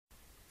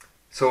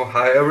So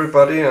hi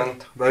everybody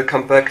and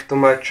welcome back to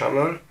my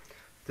channel.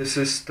 This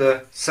is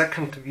the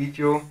second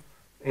video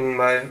in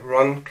my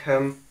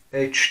RunCam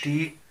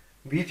HD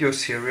video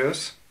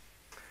series.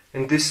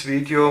 In this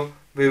video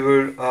we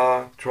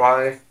will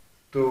try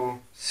to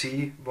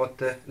see what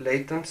the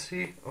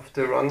latency of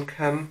the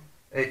RunCam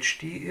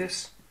HD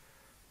is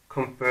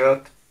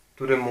compared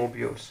to the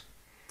Mobius.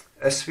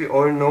 As we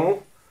all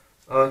know,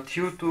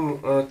 due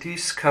to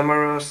these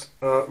cameras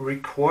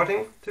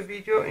recording the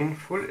video in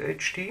full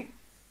HD,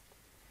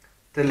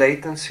 the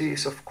latency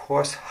is of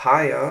course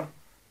higher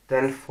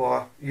than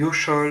for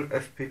usual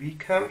FPV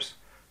cams,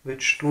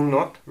 which do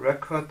not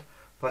record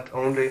but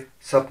only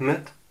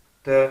submit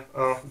the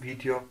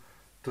video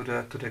to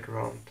the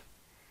ground.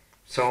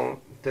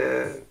 So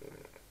the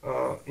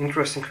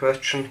interesting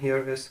question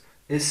here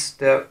is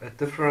there a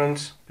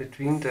difference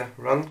between the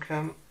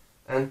RunCam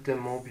and the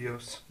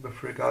Mobius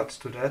with regards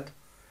to that?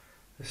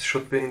 This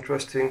should be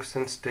interesting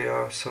since they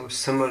are so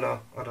similar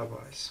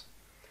otherwise.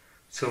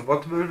 So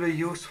what will we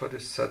use for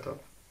this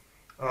setup?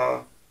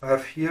 I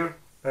have here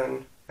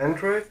an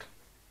Android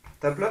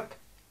tablet.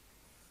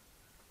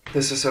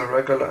 This is a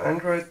regular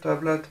Android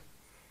tablet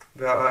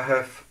where I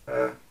have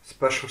a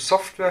special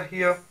software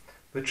here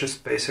which is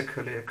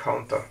basically a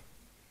counter.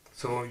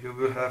 So you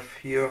will have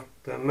here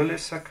the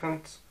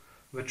milliseconds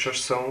which are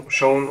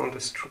shown on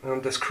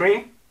the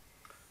screen.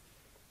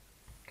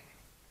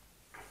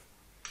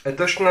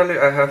 Additionally,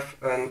 I have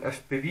an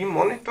FPV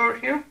monitor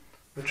here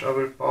which I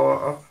will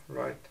power up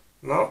right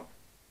now.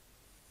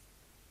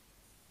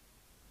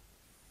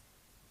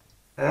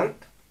 And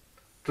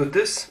to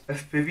this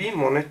FPV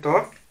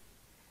monitor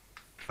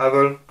I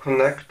will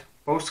connect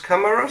both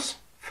cameras,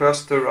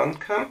 first the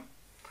RunCam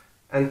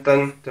and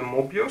then the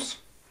Mobius.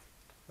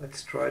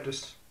 Let's try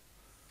this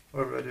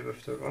already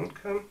with the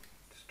RunCam.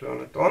 Let's turn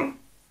it on.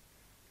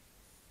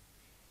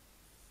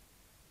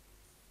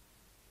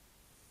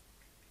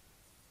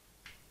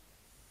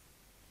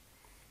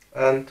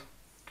 And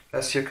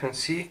as you can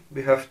see,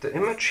 we have the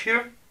image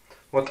here.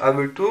 What I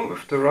will do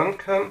with the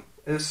RunCam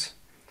is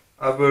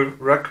I will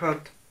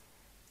record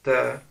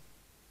the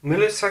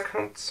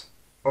milliseconds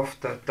of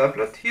the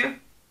tablet here,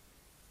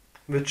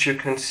 which you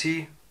can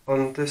see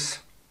on this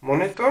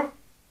monitor.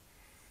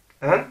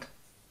 And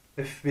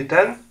if we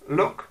then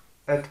look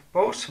at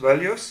both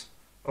values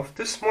of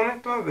this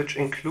monitor, which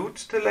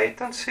includes the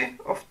latency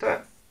of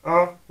the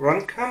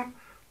RunCam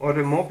or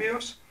the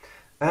Mobius,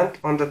 and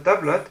on the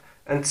tablet,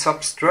 and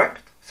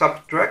subtract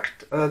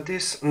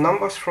these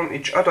numbers from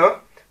each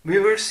other, we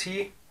will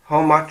see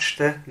how much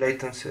the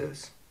latency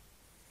is.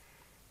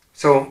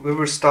 So we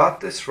will start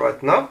this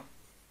right now.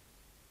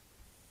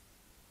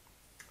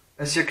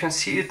 As you can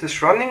see, it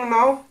is running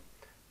now,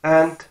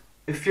 and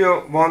if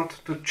you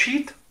want to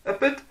cheat a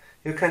bit,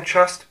 you can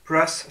just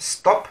press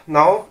stop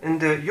now in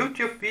the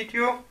YouTube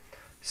video,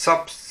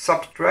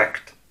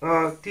 subtract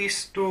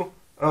these two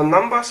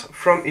numbers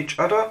from each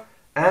other,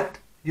 and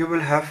you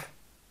will have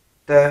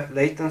the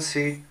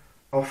latency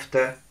of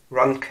the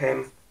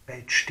RunCam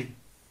HD.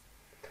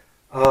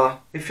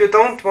 If you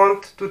don't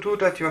want to do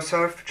that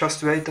yourself,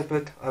 just wait a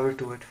bit, I will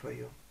do it for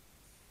you.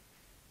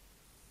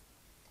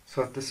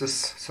 So this is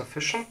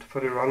sufficient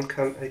for the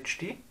RunCam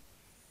HD.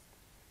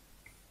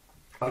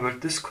 I will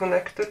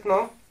disconnect it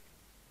now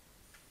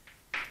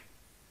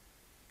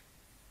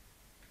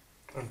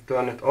and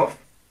turn it off.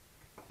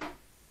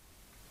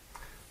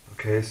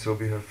 Okay, so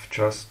we have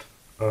just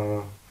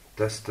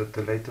tested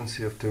the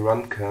latency of the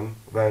RunCam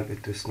while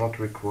it is not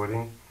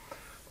recording.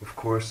 Of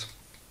course,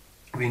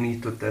 we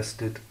need to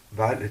test it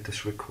while it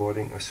is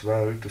recording as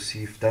well to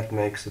see if that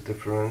makes a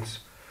difference.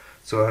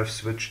 So I've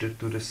switched it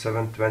to the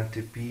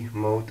 720p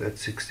mode at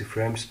 60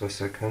 frames per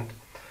second,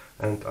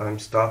 and I'm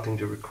starting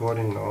the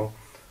recording now.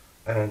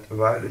 And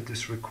while it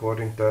is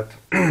recording that,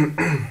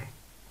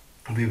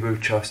 we will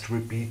just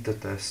repeat the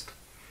test.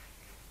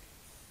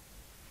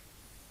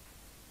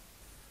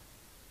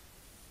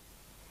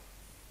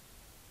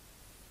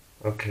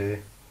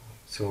 Okay,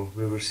 so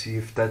we will see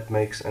if that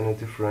makes any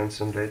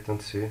difference in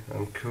latency.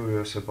 I'm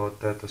curious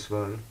about that as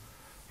well,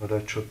 but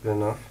that should be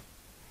enough.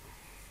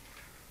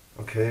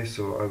 Okay,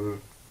 so I will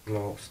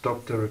now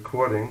stop the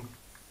recording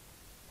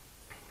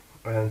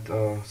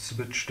and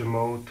switch the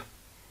mode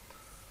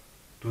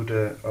to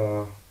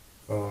the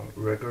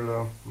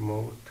regular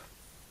mode.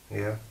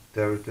 Yeah,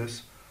 there it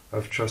is.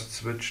 I've just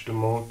switched the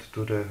mode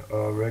to the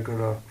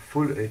regular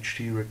full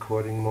HD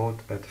recording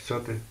mode at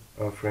 30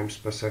 frames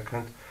per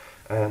second,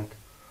 and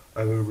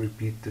I will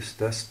repeat this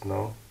test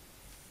now.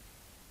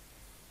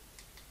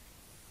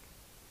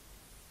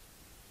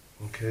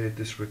 Okay,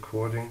 this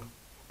recording,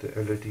 the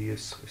LED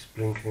is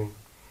blinking.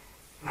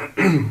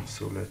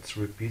 So let's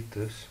repeat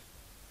this.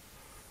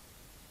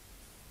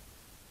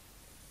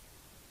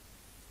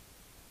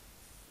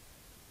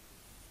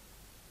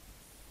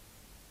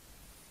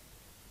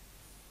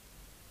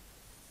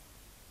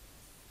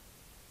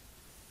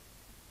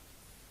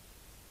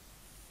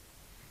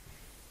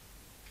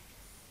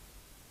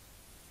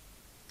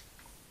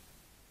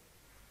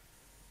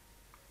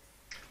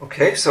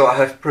 Okay, so I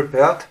have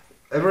prepared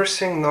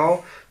everything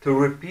now to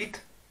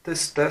repeat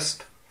this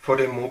test for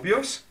the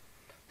Mobius.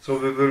 So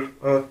we will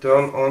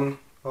turn on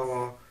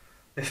our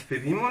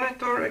FPV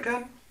monitor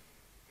again.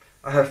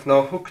 I have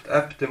now hooked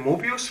up the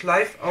Mobius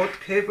live out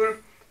cable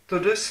to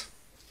this.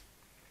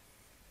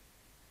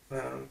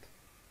 And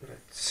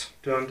let's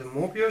turn the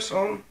Mobius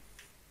on.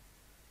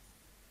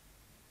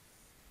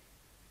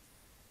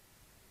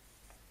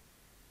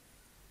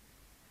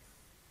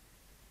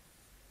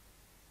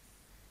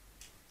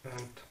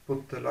 And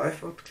put the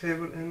live out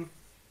cable in.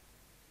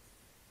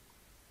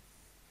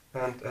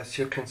 And as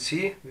you can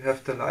see, we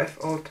have the live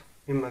out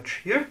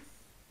image here.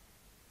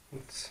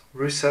 Let's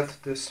reset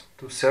this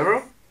to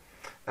 0.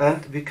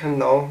 And we can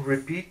now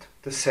repeat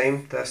the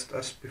same test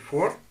as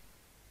before.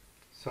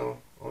 So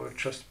I will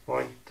just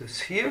point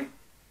this here.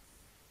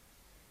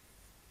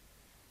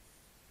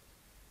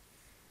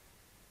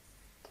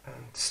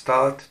 And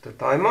start the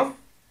timer,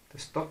 the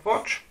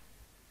stopwatch.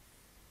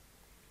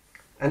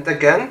 And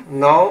again,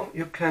 now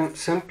you can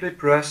simply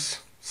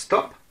press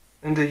stop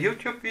in the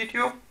YouTube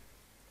video.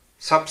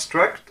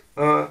 Subtract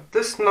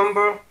this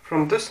number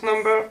from this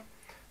number,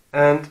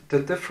 and the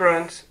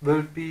difference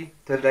will be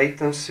the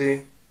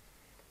latency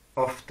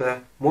of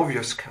the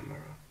Mobius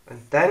camera.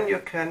 And then you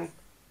can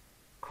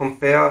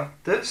compare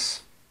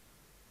this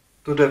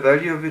to the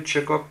value which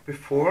you got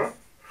before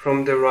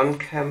from the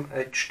RunCam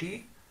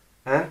HD,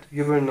 and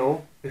you will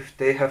know if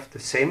they have the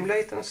same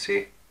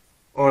latency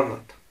or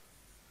not.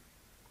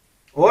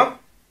 Or,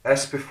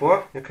 as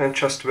before, you can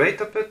just wait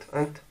a bit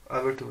and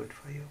I will do it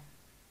for you.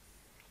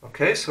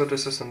 Okay, so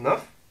this is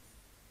enough.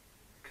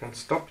 You can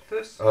stop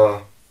this.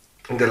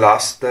 In the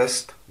last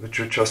test, which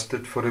we just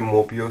did for the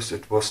Mobius,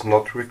 it was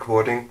not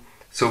recording.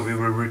 So we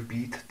will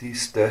repeat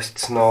these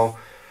tests now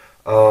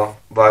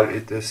while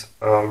it is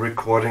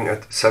recording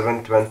at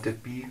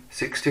 720p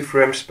 60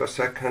 frames per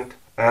second,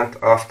 and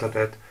after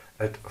that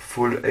at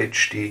full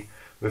HD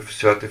with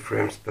 30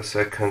 frames per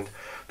second,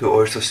 to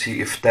also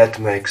see if that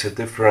makes a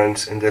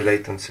difference in the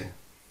latency.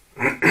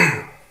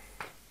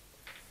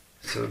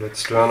 So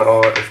let's turn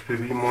our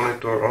FPV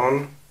monitor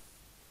on.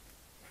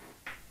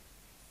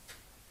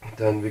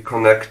 Then we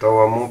connect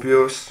our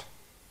Mobius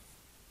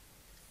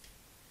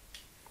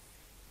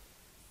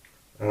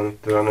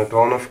and turn it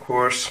on, of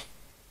course.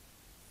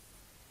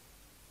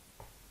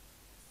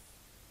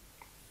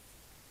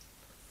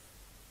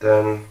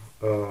 Then,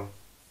 yeah,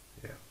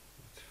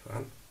 that's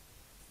fine.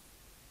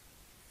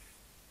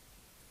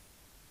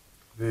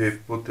 We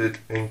put it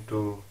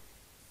into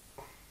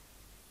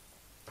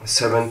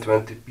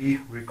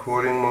 720p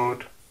recording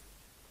mode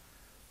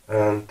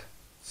and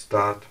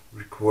start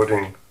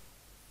recording.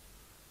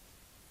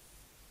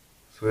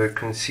 So you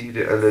can see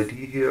the LED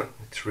here,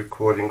 it's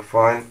recording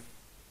fine.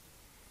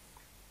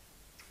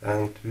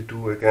 And we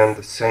do again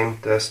the same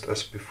test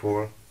as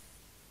before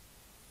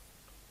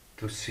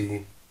to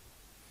see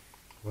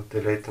what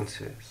the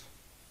latency is.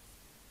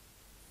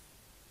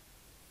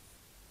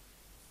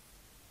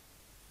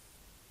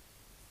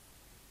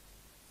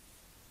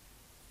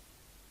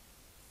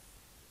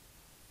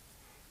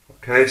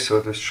 Okay, so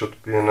this should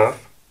be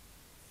enough.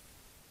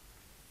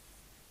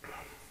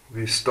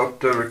 We stop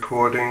the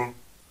recording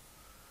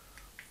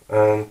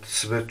and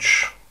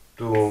switch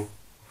to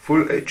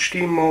full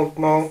HD mode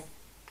now,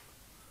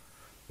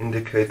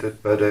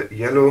 indicated by the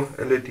yellow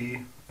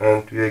LED,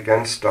 and we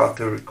again start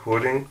the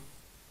recording.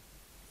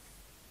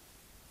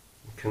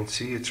 You can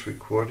see it's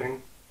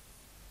recording,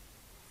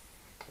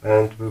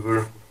 and we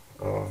will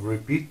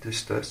repeat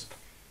this test.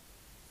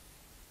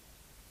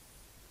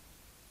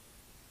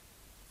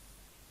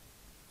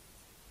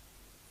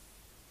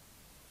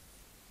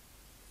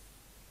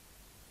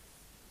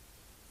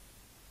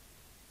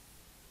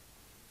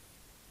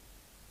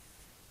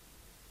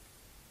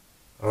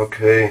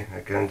 Okay,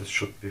 again this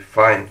should be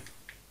fine.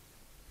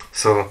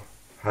 So,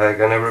 hi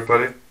again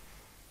everybody.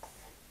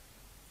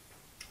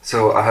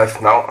 So I have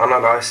now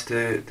analyzed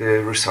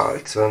the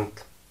results, and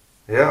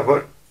yeah,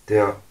 well, they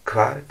are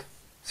quite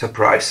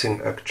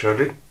surprising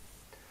actually.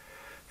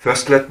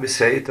 First let me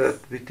say that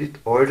we did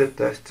all the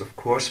tests, of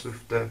course,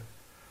 with the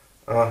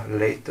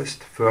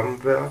latest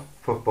firmware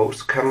for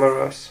both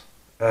cameras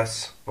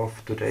as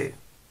of today.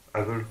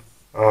 I will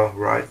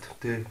write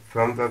the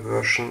firmware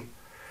version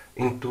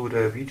into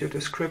the video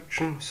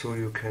description so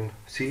you can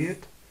see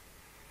it.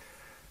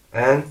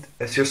 And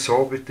as you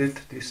saw, we did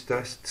these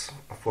tests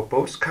for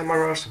both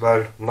cameras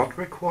while not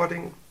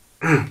recording,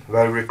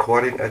 while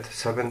recording at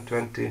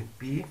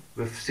 720p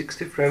with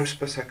 60 frames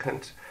per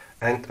second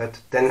and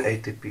at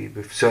 1080p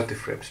with 30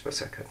 frames per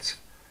second.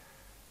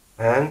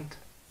 And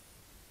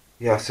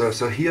yeah,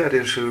 so here are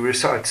the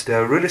results. They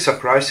are really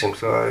surprising,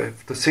 so I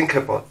have to think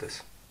about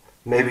this.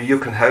 Maybe you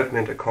can help me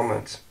in the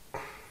comments.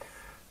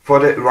 For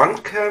the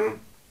RunCam,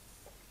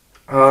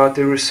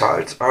 the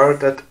results are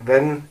that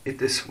when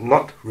it is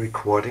not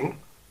recording,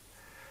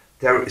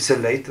 there is a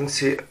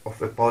latency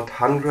of about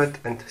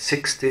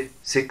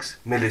 166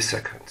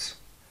 milliseconds.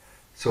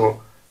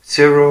 So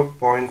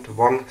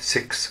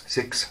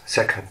 0.166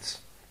 seconds.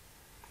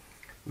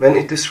 When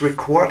it is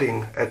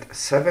recording at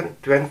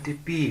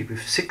 720p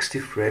with 60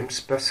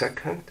 frames per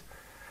second,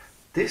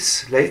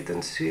 this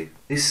latency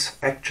is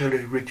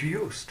actually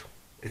reduced.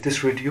 It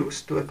is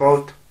reduced to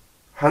about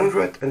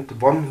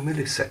 101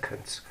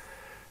 milliseconds.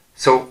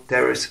 So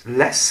there is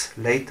less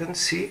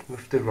latency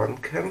with the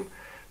RunCam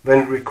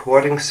when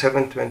recording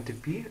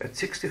 720p at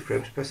 60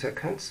 frames per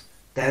second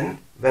than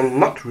when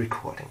not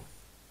recording.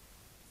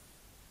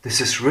 This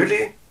is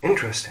really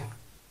interesting.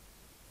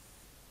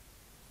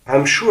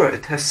 I'm sure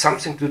it has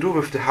something to do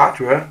with the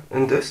hardware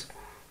in this,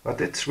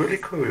 but it's really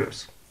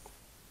curious.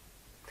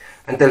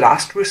 And the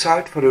last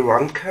result for the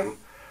RunCam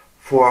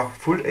for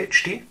Full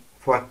HD,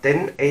 for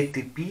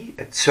 1080p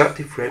at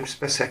 30 frames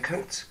per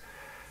second,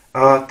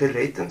 the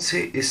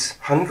latency is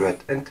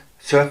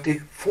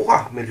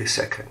 134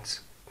 milliseconds.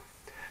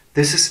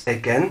 This is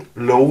again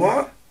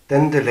lower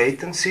than the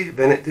latency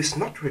when it is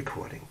not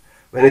recording.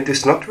 When it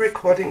is not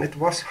recording, it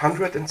was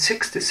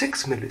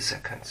 166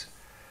 milliseconds.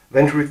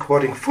 When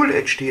recording Full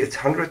HD, it's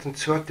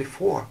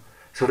 134,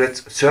 so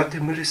that's 30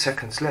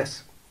 milliseconds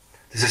less.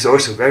 This is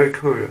also very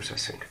curious, I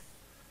think.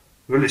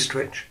 Really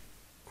strange.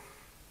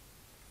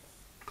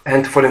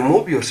 And for the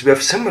Mobius, we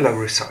have similar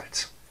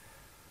results.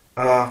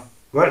 Well,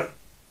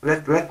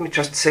 let me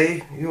just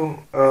say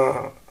you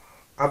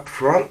up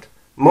front,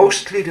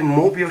 mostly the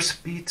Mobius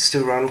beats the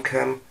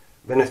RunCam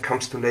when it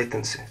comes to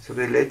latency. So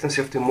the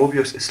latency of the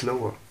Mobius is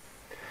lower.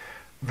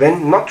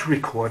 When not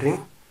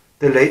recording,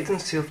 the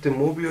latency of the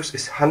Mobius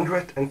is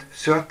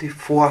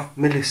 134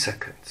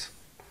 milliseconds.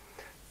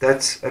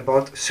 That's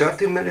about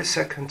 30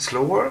 milliseconds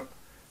lower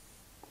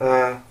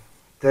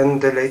than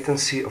the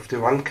latency of the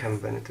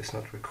RunCam when it is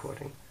not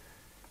recording.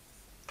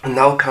 And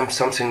now comes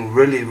something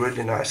really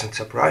nice and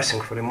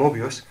surprising for the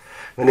Mobius.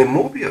 When the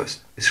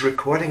Mobius is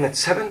recording at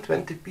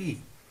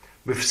 720p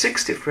with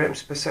 60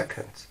 frames per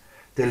second,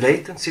 the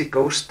latency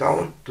goes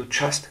down to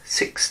just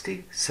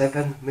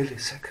 67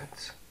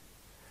 milliseconds.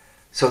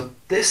 So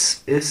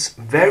this is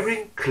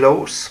very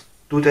close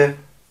to the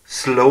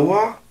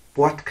slower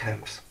board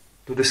cams,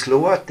 to the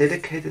slower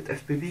dedicated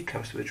FPV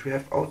cams which we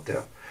have out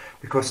there,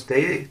 because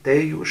they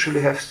usually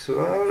have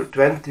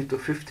 20 to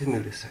 50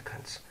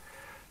 milliseconds.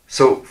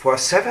 So for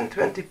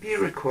 720p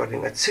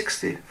recording at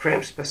 60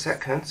 frames per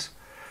second,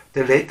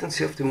 the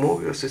latency of the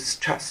Mobius is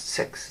just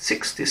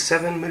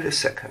 67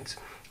 milliseconds.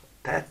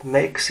 That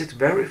makes it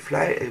very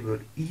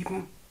flyable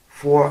even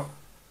for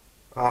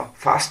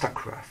faster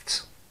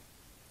crafts.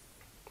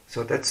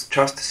 So that's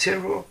just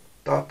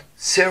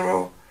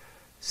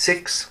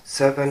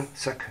 0.067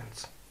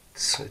 seconds.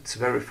 It's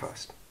very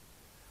fast.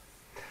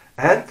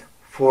 And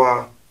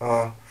for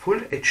Full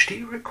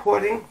HD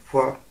recording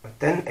for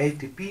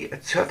 1080p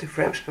at 30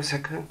 frames per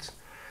second,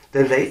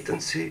 the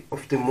latency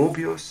of the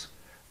Mobius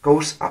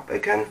goes up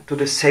again to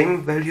the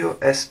same value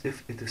as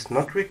if it is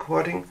not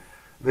recording,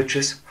 which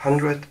is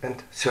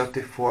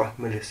 134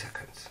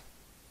 milliseconds.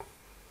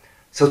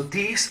 So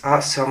these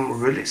are some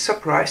really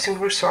surprising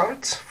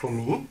results for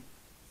me.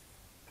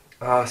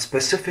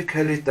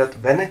 Specifically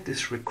that when it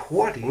is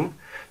recording,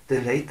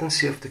 the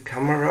latency of the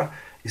camera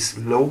is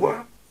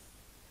lower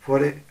for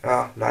the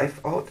live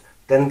out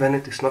than when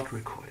it is not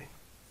recording.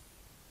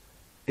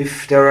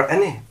 If there are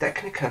any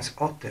technicians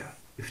out there,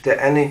 if there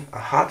are any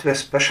hardware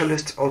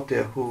specialists out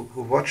there who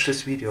watch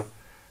this video,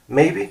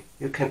 maybe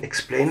you can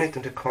explain it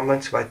in the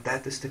comments why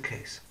that is the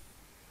case.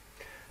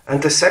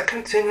 And the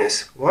second thing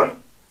is, well,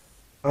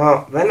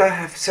 when I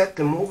have set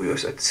the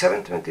Mobius at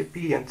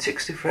 720p and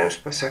 60 frames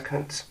per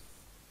second,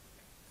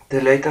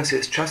 the latency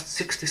is just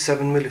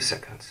 67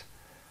 milliseconds.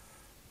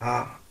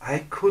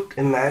 I could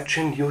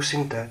imagine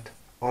using that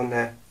on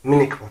a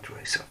mini quad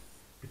racer,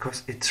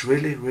 because it's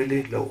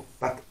really low.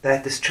 But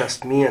that is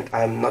just me, and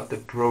I'm not the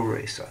pro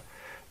racer.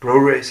 Pro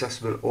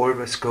racers will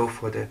always go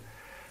for the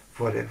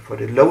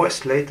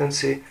lowest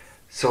latency.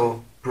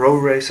 So pro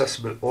racers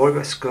will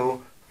always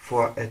go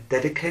for a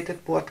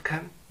dedicated board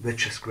cam,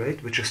 which is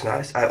great, which is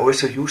nice. I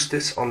also use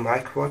this on my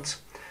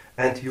quads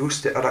and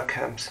use the other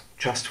cams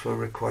just for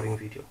recording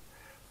video.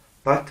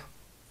 But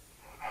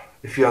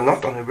if you are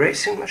not on a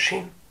racing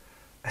machine,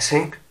 I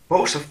think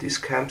both of these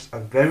cams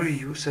are very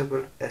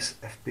usable as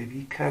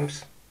FPV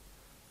cams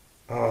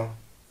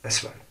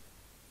as well.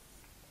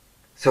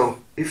 So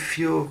if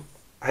you,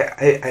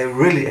 I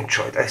really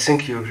enjoyed, I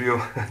think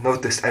you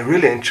noticed, I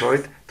really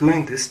enjoyed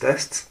doing these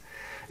tests.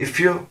 If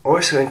you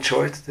also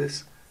enjoyed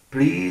this,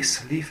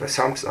 please leave a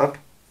thumbs up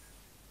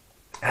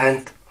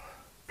and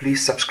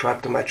please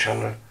subscribe to my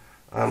channel.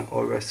 I'm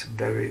always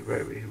very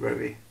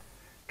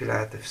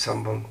glad if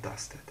someone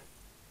does that.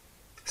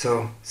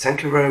 So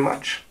thank you very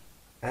much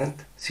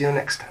and see you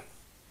next time.